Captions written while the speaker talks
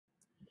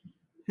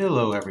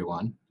Hello,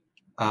 everyone.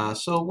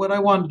 So what I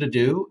wanted to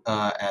do,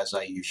 as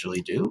I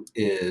usually do,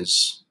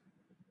 is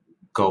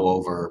go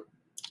over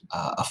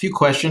a few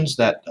questions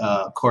that,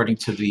 according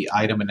to the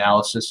item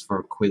analysis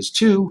for Quiz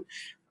 2,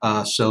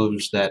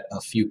 shows that a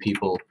few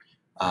people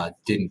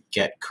didn't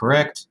get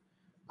correct,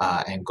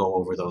 and go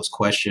over those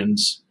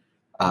questions.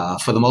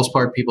 For the most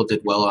part, people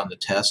did well on the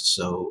test,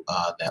 so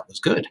that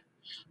was good.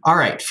 All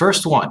right,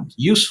 first one,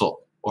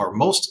 useful or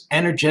most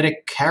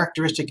energetic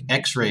characteristic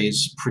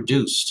X-rays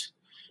produced.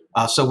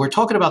 So we're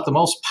talking about the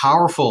most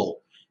powerful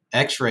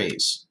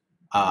X-rays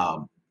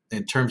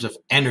in terms of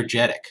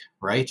energetic,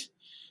 right?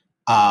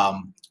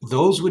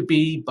 Those would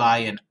be by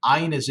an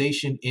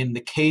ionization in the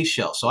K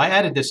shell. So I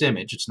added this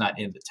image. It's not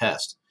in the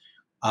test.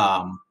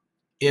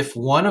 If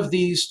one of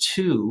these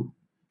two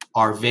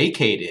are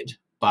vacated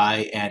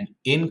by an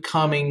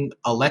incoming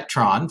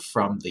electron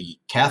from the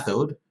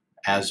cathode,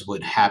 as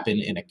would happen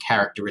in a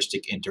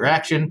characteristic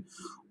interaction,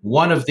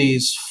 one of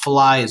these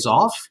flies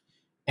off,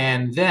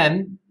 and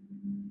then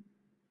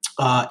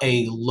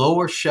a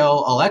lower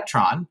shell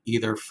electron,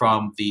 either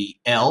from the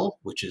L,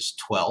 which is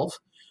 12,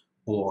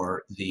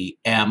 or the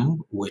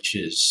M, which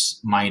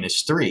is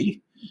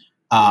 -3,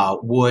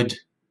 would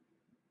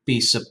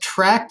be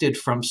subtracted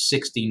from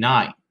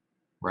 69,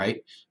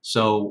 right?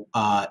 So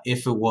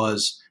if it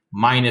was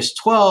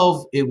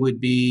 -12, it would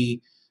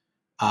be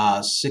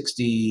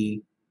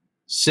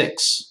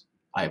 66,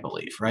 I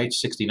believe, right?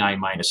 69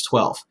 minus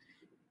 12.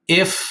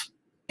 If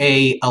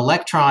a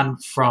electron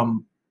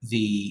from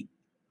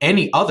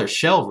any other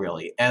shell,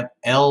 really,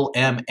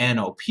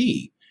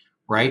 LMNOP,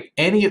 right?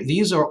 Any of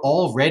these are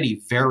already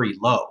very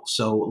low.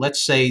 So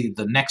let's say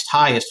the next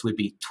highest would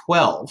be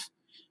 12.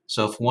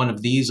 So if one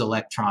of these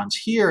electrons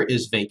here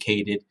is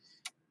vacated,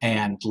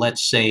 and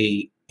let's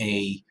say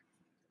a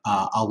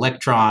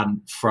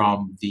electron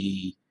from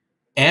the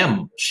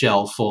M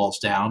shell falls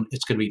down,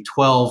 it's going to be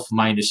 12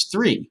 minus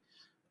 3,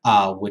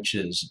 which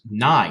is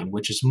 9,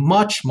 which is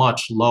much,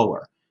 much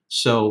lower.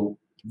 So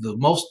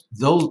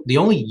the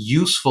only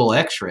useful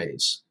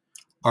X-rays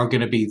are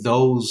going to be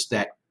those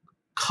that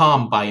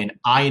come by an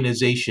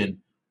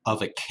ionization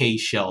of a K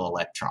shell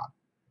electron.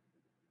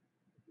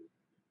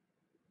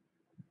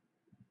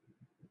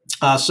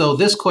 So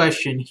this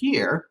question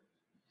here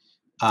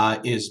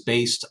is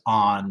based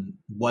on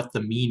what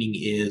the meaning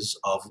is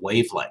of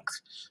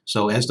wavelength.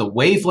 So as the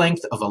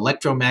wavelength of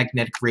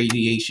electromagnetic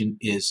radiation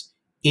is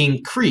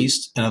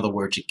increased, in other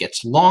words, it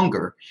gets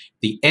longer,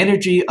 the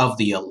energy of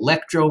the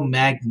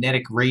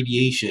electromagnetic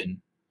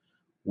radiation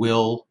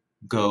will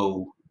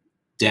go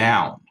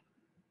down,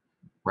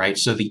 right?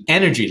 So the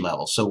energy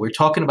level. So we're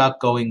talking about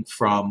going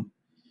from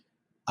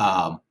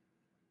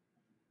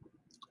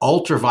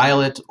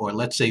ultraviolet, or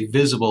let's say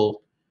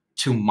visible,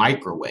 to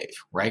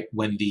microwave, right?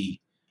 When the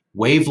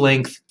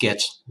wavelength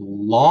gets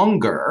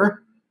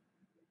longer,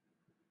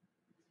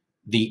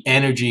 the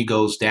energy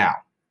goes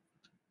down.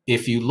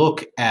 If you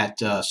look at,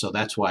 so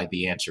that's why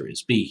the answer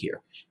is B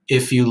here.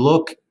 If you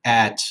look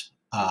at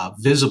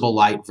visible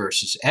light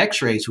versus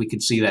X-rays, we can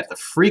see that the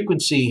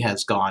frequency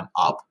has gone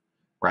up,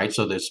 right?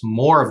 So there's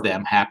more of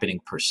them happening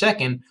per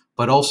second,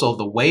 but also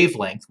the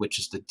wavelength, which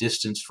is the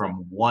distance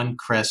from one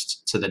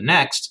crest to the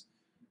next,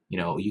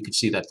 you can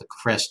see that the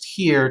crest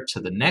here to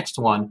the next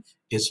one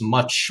is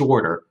much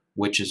shorter,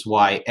 which is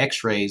why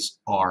X-rays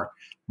are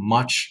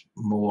much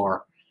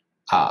more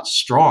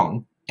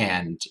strong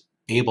and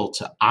able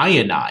to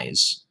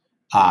ionize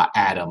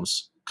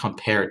atoms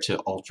compared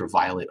to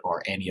ultraviolet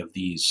or any of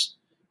these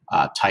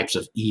types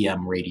of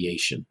EM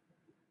radiation.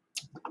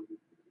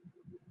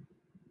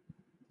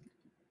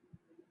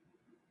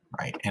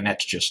 Right, and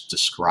that's just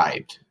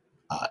described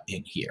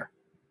in here.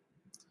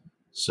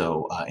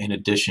 So in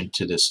addition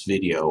to this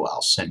video,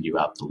 I'll send you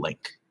out the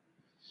link.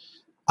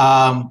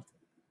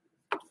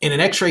 In an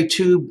X-ray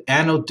tube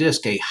anode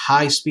disk, a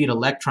high-speed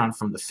electron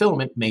from the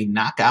filament may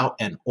knock out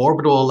an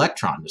orbital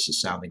electron. This is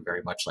sounding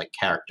very much like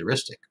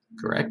characteristic,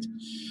 correct?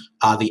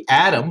 The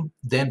atom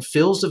then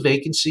fills the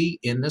vacancy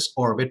in this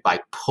orbit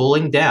by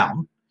pulling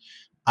down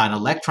an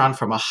electron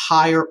from a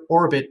higher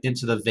orbit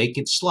into the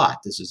vacant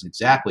slot. This is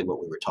exactly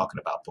what we were talking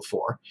about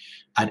before.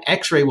 An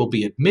X-ray will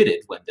be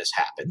emitted when this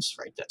happens,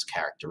 right? That's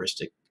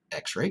characteristic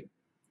X-ray.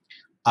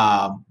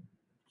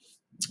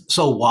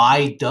 So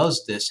why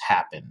does this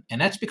happen?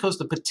 And that's because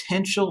the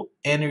potential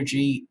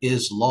energy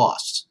is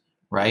lost,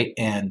 right?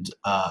 And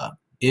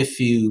if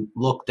you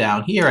look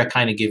down here, I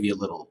kind of give you a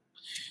little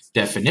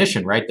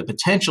definition, right? The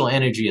potential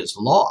energy is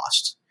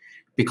lost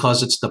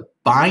because it's the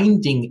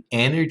binding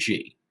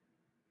energy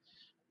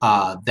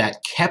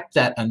that kept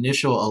that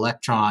initial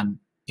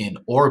electron in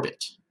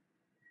orbit,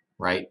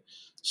 right?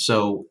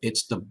 So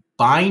it's the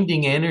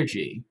binding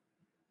energy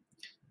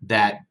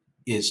that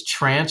is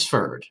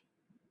transferred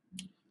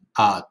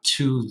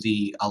to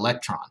the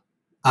electron,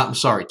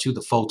 to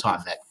the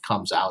photon that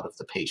comes out of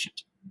the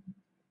patient,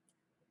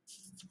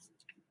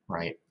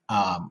 right?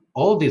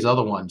 All of these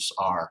other ones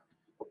are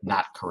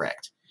not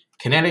correct.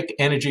 Kinetic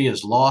energy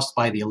is lost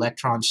by the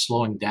electron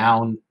slowing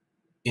down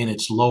in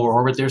its lower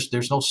orbit.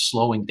 There's no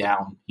slowing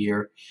down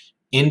here.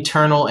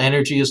 Internal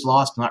energy is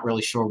lost. Not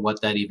really sure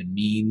what that even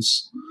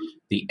means.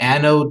 The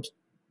anode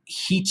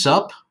heats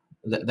up.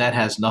 That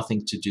has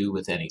nothing to do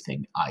with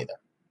anything either.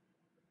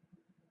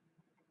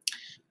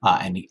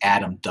 And the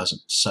atom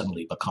doesn't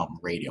suddenly become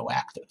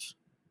radioactive.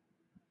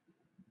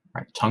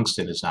 Right?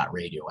 Tungsten is not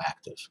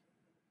radioactive.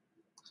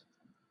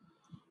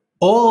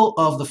 All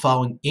of the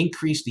following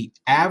increase the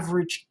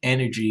average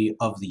energy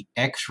of the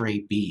X-ray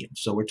beam.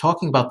 So we're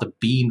talking about the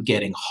beam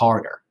getting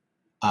harder.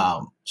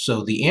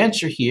 So the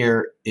answer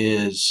here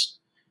is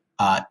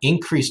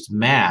increased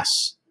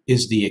mass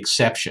is the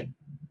exception.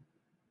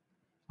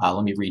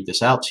 Let me read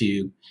this out to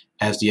you.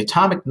 As the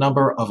atomic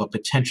number of a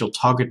potential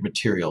target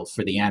material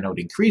for the anode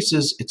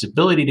increases, its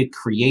ability to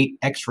create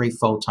X-ray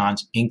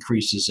photons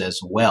increases as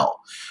well,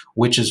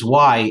 which is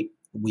why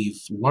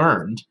we've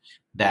learned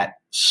that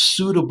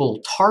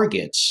suitable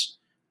targets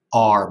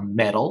are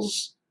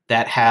metals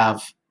that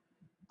have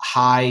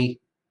high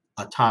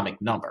atomic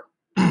number.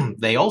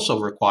 They also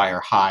require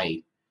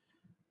high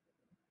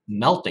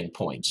melting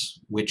points,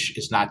 which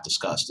is not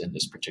discussed in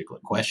this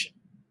particular question.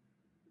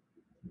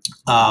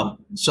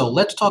 So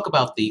let's talk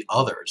about the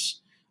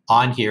others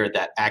on here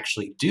that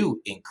actually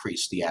do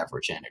increase the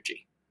average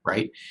energy,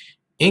 right?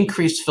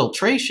 Increased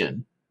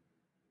filtration,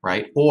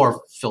 right,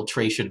 or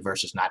filtration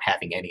versus not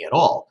having any at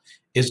all,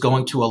 is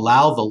going to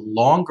allow the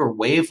longer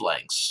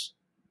wavelengths,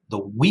 the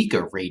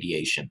weaker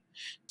radiation,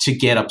 to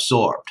get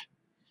absorbed.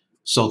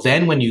 So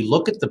then when you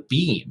look at the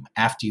beam,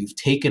 after you've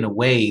taken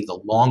away the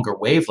longer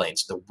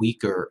wavelengths, the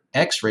weaker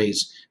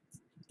X-rays,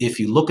 if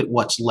you look at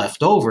what's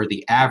left over,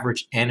 the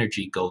average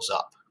energy goes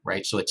up,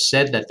 right? So it's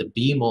said that the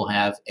beam will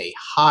have a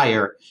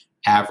higher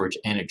average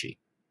energy.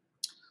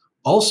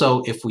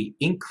 Also, if we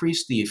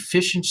increase the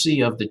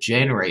efficiency of the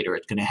generator,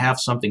 it's going to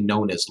have something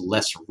known as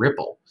less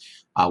ripple,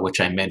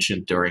 which I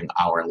mentioned during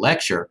our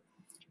lecture.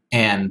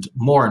 And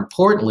more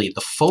importantly,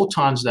 the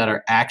photons that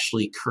are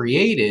actually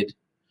created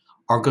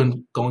are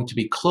going to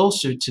be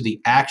closer to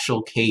the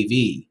actual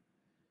kV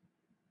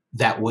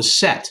that was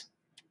set.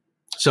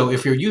 So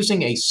if you're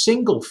using a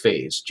single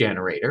phase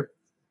generator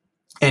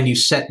and you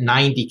set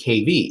 90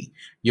 kV,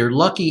 you're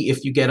lucky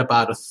if you get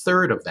about a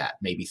third of that,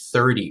 maybe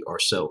 30 or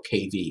so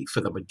kV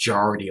for the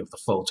majority of the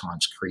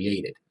photons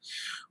created.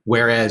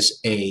 Whereas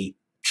a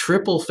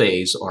triple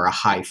phase or a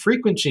high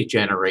frequency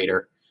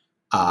generator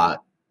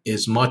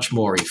is much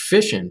more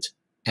efficient,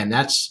 and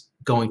that's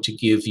going to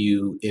give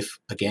you, if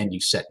again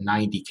you set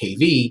 90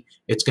 kV,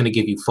 it's going to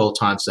give you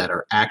photons that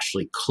are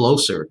actually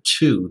closer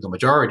to, the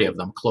majority of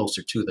them,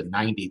 closer to the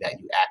 90 that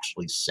you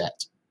actually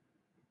set.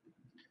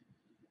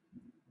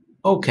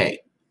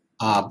 Okay,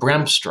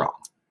 Bremsstrahlung.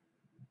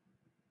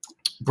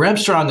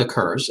 Bremsstrahlung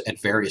occurs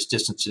at various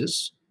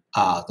distances,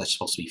 that's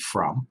supposed to be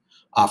from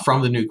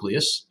the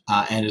nucleus,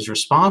 and is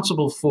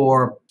responsible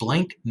for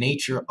blank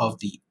nature of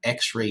the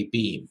X-ray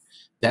beam.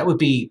 That would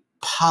be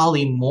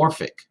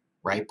polymorphic,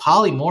 right?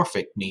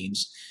 Polymorphic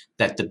means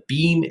that the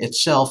beam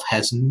itself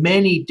has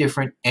many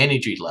different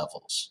energy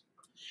levels,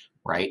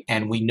 right?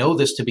 And we know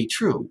this to be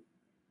true.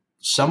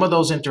 Some of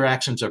those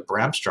interactions are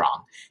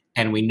Bremsstrahlung,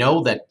 and we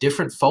know that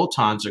different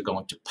photons are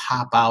going to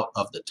pop out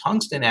of the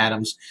tungsten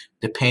atoms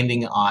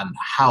depending on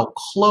how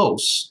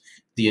close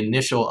the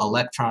initial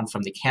electron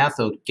from the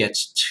cathode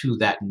gets to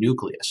that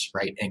nucleus,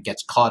 right? And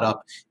gets caught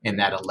up in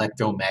that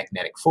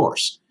electromagnetic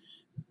force.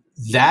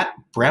 That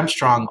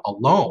Bremsstrahlung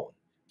alone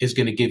is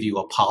going to give you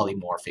a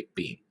polymorphic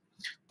beam.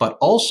 But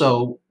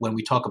also, when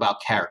we talk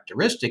about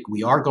characteristic,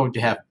 we are going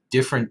to have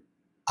different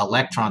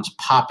electrons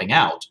popping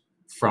out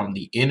from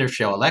the inner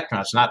shell electron.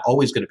 It's not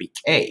always going to be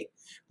K,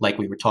 like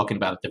we were talking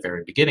about at the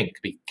very beginning. It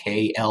could be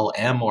K, L,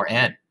 M, or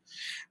N,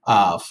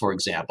 for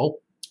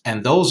example.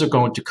 And those are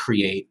going to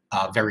create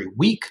very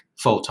weak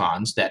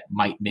photons that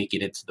might make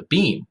it into the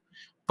beam.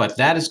 But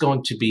that is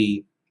going to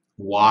be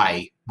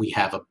why we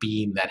have a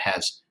beam that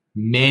has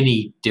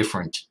many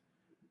different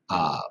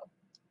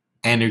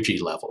energy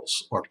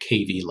levels or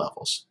kV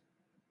levels.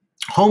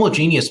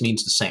 Homogeneous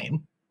means the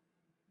same,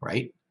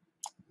 right?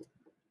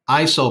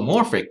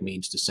 Isomorphic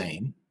means the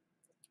same.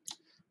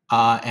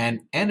 And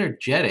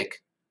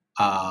energetic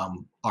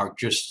are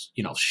just,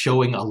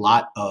 showing a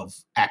lot of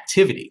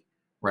activity,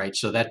 right?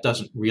 So that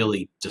doesn't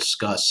really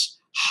discuss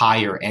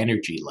higher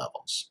energy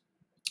levels.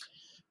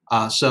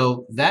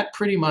 So that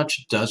pretty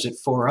much does it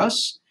for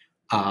us.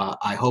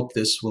 I hope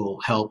this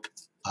will help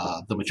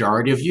the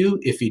majority of you.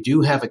 If you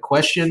do have a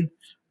question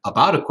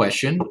about a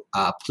question,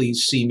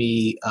 please see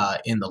me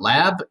in the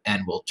lab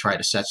and we'll try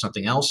to set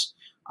something else.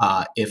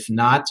 If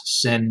not,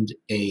 send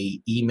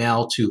an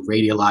email to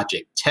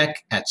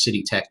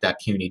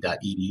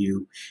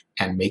radiologictech@citytech.cuny.edu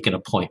and make an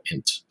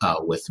appointment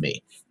with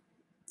me.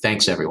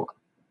 Thanks, everyone.